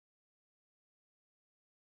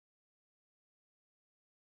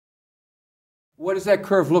What does that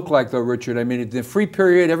curve look like, though, Richard? I mean, the free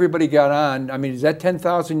period, everybody got on. I mean, is that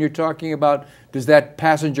 10,000 you're talking about? Does that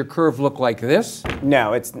passenger curve look like this?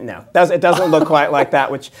 No, it doesn't look quite like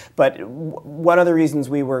that. But one of the reasons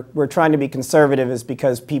we're trying to be conservative is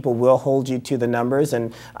because people will hold you to the numbers,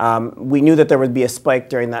 and we knew that there would be a spike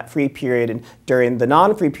during that free period, and during the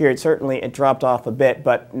non-free period, certainly it dropped off a bit,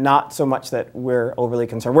 but not so much that we're overly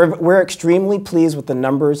concerned. We're extremely pleased with the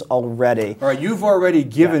numbers already. All right, you've already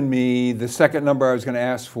given me the second number I was going to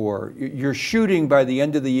ask for. You're shooting by the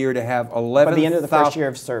end of the year to have 11,000. By the end of the first year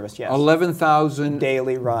of service, yes. 11,000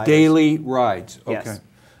 daily rides. Daily rides. Okay. Yes.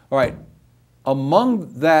 All right.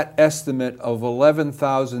 Among that estimate of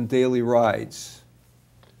 11,000 daily rides,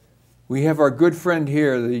 we have our good friend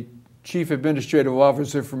here, the Chief Administrative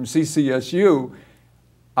Officer from CCSU.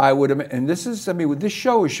 And this is, I mean, this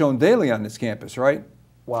show is shown daily on this campus, right?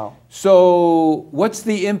 Wow. So what's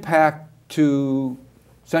the impact to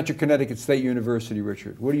Central Connecticut State University,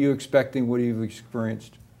 Richard? What are you expecting? What have you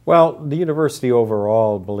experienced? Well, the university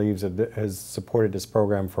overall believes it has supported this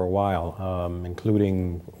program for a while,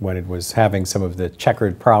 including when it was having some of the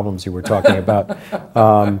checkered problems you were talking about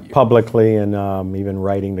publicly, and even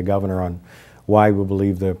writing the governor on why we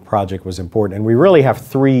believe the project was important. And we really have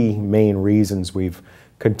three main reasons we've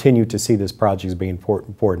continued to see this project as being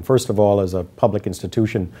important. First of all, as a public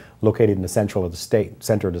institution located in the center of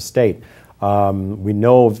the state, we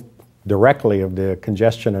know directly of the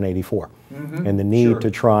congestion on 84 and the need to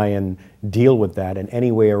try and deal with that, and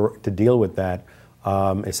any way to deal with that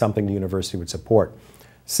is something the university would support.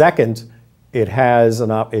 Second,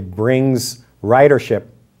 it brings ridership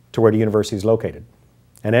to where the university is located.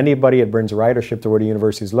 And anybody that brings ridership to where the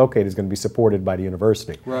university is located is going to be supported by the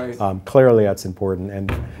university. Right. Clearly that's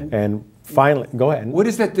important. And finally, go ahead. What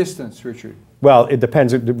is that distance, Richard? Well, it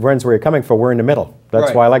depends. It depends where you're coming from. We're in the middle.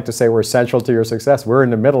 That's why I like to say we're essential to your success. We're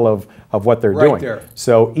in the middle of what they're doing. There.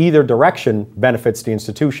 So either direction benefits the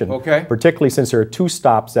institution, particularly since there are two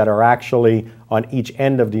stops that are actually on each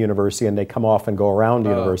end of the university, and they come off and go around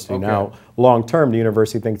the university. Now, long term, the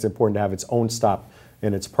university thinks it's important to have its own stop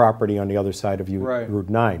in its property on the other side of Route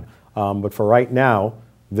 9. But for right now,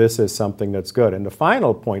 this is something that's good. And the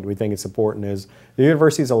final point we think is important is the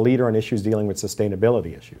university is a leader on issues dealing with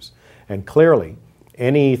sustainability issues. And clearly,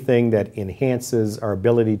 anything that enhances our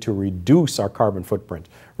ability to reduce our carbon footprint,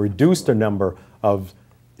 reduce the number of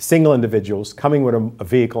single individuals coming with a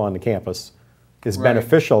vehicle on the campus is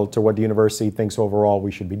beneficial to what the university thinks overall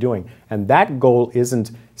we should be doing. And that goal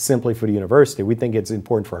isn't simply for the university. We think it's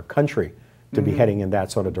important for our country to be heading in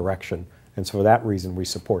that sort of direction. And so for that reason, we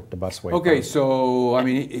support the busway. Okay, so, I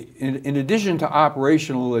mean, in addition to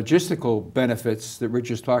operational logistical benefits that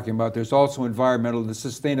Rich is talking about, there's also environmental and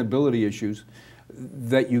sustainability issues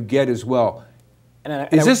that you get as well.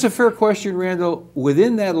 Is this a fair question, Randall?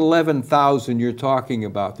 Within that 11,000 you're talking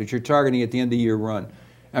about, that you're targeting at the end of your run,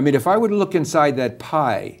 I mean, if I would look inside that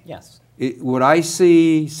pie, would I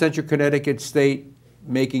see Central Connecticut State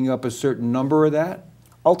making up a certain number of that?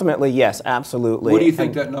 Ultimately, yes, absolutely. What do you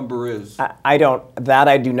think that number is? I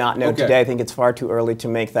do not know today. I think it's far too early to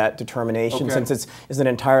make that determination since it's an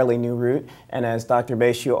entirely new route. And as Dr.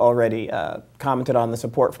 Baciu already commented on the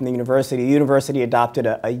support from the university adopted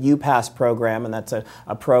a UPass program, and that's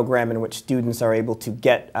a program in which students are able to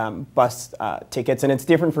get bus tickets. And it's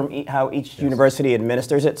different from how each university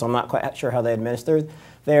administers it, so I'm not quite sure how they administer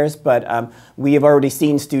theirs, but we have already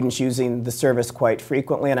seen students using the service quite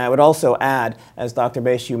frequently. And I would also add, as Dr.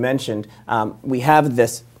 Baciu mentioned, we have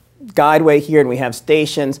this guideway here and we have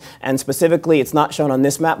stations, and specifically, it's not shown on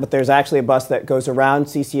this map, but there's actually a bus that goes around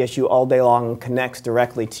CCSU all day long and connects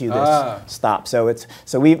directly to this stop. So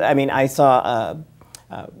I saw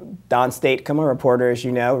Don Statecombe, a reporter, as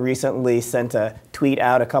you know, recently sent a tweet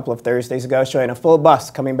out a couple of Thursdays ago showing a full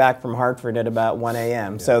bus coming back from Hartford at about 1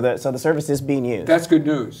 a.m. So the service is being used. That's good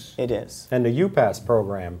news. It is. And the UPass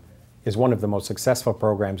program is one of the most successful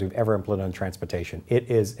programs we've ever implemented in transportation.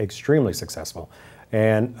 It is extremely successful.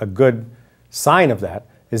 And a good sign of that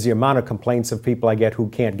is the amount of complaints of people I get who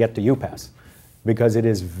can't get to UPass, because it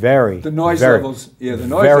is very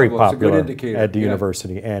popular at the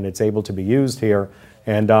university, and it's able to be used here.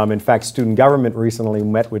 And in fact, student government recently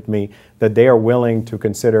met with me that they are willing to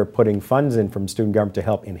consider putting funds in from student government to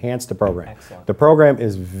help enhance the program. Excellent. The program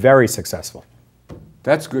is very successful.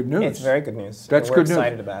 That's good news. It's very good news. That's good news. We're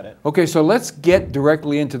excited about it. Okay, so let's get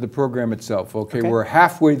directly into the program itself. Okay, we're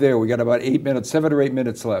halfway there. We got about 7 or 8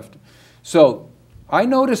 minutes left. So I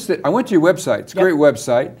noticed that I went to your website. It's a great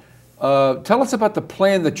website. Tell us about the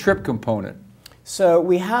plan the trip component. So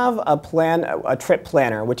we have a trip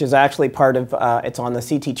planner, which is actually part of, it's on the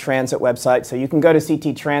CT Transit website. So you can go to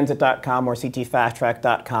cttransit.com or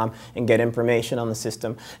ctfasttrack.com and get information on the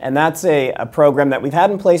system. And that's a program that we've had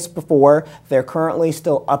in place before. They're currently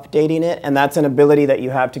still updating it, and that's an ability that you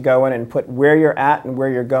have to go in and put where you're at and where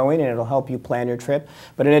you're going, and it'll help you plan your trip.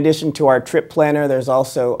 But in addition to our trip planner, there's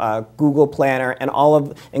also a Google Planner,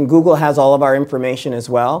 and Google has all of our information as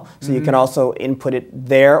well. So you can also input it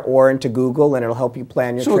there or into Google, and it'll help you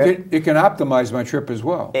plan your trip. So it can optimize my trip as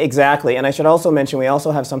well. Exactly. And I should also mention we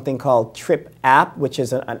also have something called Trip App, which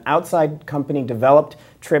is an outside company developed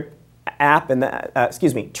trip app, and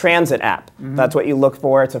transit app. That's what you look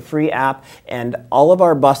for. It's a free app, and all of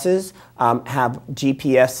our buses have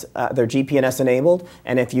GPS, they're GPS enabled,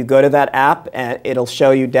 and if you go to that app, and it'll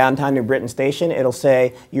show you downtown New Britain Station, it'll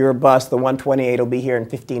say your bus, the 128, will be here in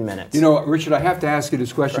 15 minutes. You know, Richard, I have to ask you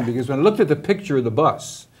this question because when I looked at the picture of the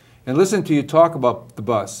bus, and listening to you talk about the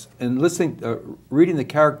bus, and reading the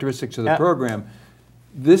characteristics of the program,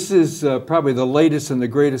 this is probably the latest and the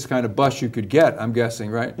greatest kind of bus you could get, I'm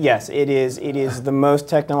guessing, right? Yes, it is. It is the most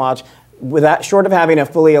technological. Short of having a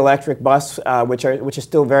fully electric bus, which is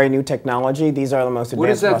still very new technology, these are the most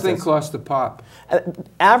advanced buses. What does that thing cost to pop?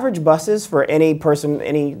 Average buses for any person,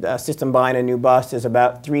 any system buying a new bus is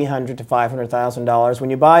about $300,000 to $500,000. When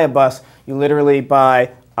you buy a bus, you literally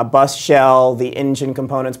buy a bus shell, the engine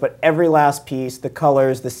components, but every last piece, the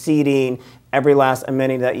colors, the seating, every last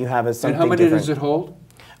amenity that you have is something different. And how many does it hold?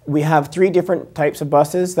 We have 3 different types of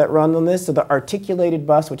buses that run on this. So the articulated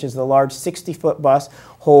bus, which is the large 60-foot bus,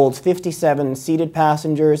 holds 57 seated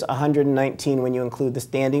passengers, 119 when you include the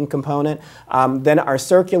standing component. Then our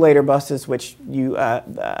circulator buses, which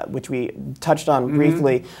we touched on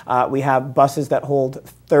briefly, we have buses that hold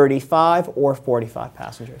 35 or 45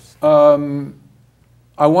 passengers.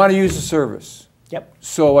 I want to use the service. Yep.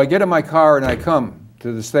 So I get in my car and I come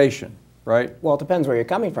to the station, right? Well, it depends where you're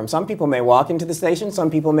coming from. Some people may walk into the station,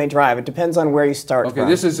 some people may drive. It depends on where you start from. Okay,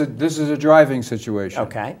 this is a driving situation.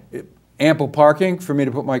 Okay. Ample parking for me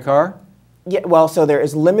to put my car? Yeah, well, so there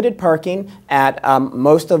is limited parking at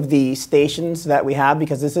most of the stations that we have,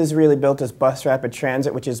 because this is really built as bus rapid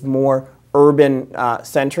transit, which is more urban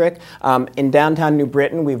centric. In downtown New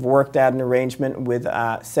Britain, we've worked out an arrangement with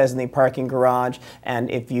Cessny Parking Garage, and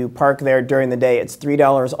if you park there during the day, it's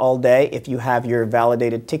 $3 all day if you have your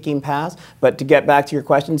validated ticking pass. But to get back to your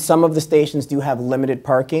question, some of the stations do have limited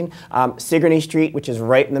parking. Sigourney Street, which is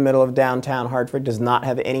right in the middle of downtown Hartford, does not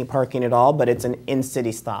have any parking at all, but it's an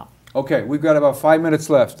in-city stop. Okay, we've got about 5 minutes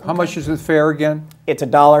left. How much is the fare again? It's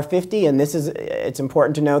 $1.50, and it's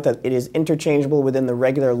important to note that it is interchangeable within the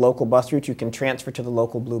regular local bus route. You can transfer to the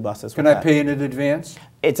local blue buses. Can I pay in advance?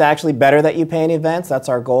 It's actually better that you pay in advance. That's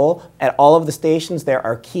our goal. At all of the stations, there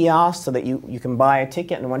are kiosks so that you can buy a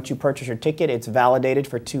ticket, and once you purchase your ticket, it's validated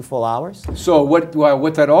for 2 full hours. So what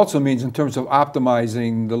that also means in terms of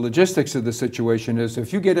optimizing the logistics of the situation is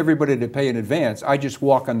if you get everybody to pay in advance, I just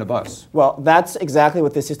walk on the bus. Well, that's exactly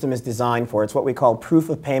what this system is designed for. It's what we call proof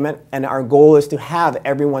of payment, and our goal is to have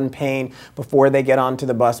everyone paying before they get onto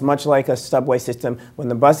the bus, much like a subway system. When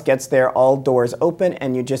the bus gets there, all doors open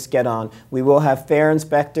and you just get on. We will have fare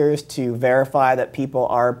inspectors to verify that people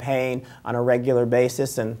are paying on a regular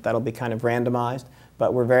basis, and that'll be kind of randomized.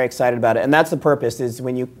 But we're very excited about it. And that's the purpose, is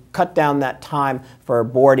when you cut down that time for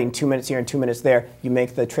boarding, 2 minutes here and 2 minutes there, you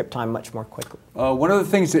make the trip time much more quickly. One of the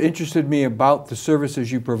things that interested me about the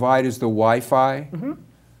services you provide is the Wi-Fi.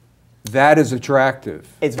 That is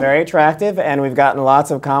attractive. It's very attractive, and we've gotten lots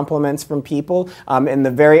of compliments from people. In the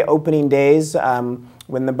very opening days,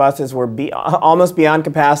 when the buses were almost beyond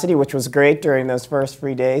capacity, which was great during those first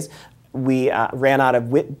 3 days, we ran out of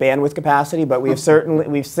bandwidth capacity, but we've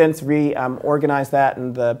since reorganized that,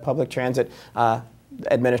 and the public transit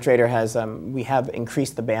administrator we have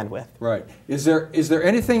increased the bandwidth. Right. Is there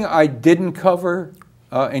anything I didn't cover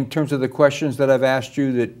in terms of the questions that I've asked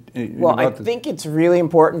you that? Well, I think it's really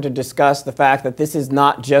important to discuss the fact that this is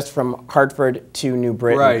not just from Hartford to New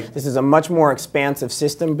Britain. Right. This is a much more expansive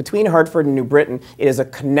system. Between Hartford and New Britain, it is a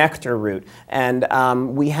connector route. And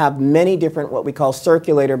we have many different what we call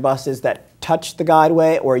circulator buses that touch the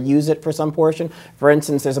guideway or use it for some portion. For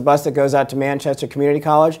instance, there's a bus that goes out to Manchester Community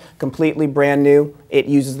College, completely brand new. It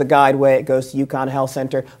uses the guideway. It goes to Yukon Health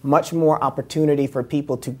Center. Much more opportunity for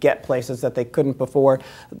people to get places that they couldn't before.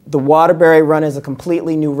 The Waterbury run is a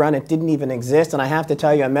completely new run. It didn't even exist. And I have to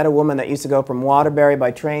tell you, I met a woman that used to go from Waterbury by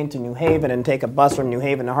train to New Haven and take a bus from New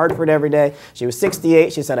Haven to Hartford every day. She was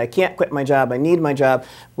 68. She said, I can't quit my job. I need my job.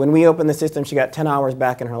 When we opened the system, she got 10 hours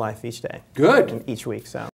back in her life each day. Good. Each week.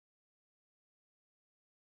 So.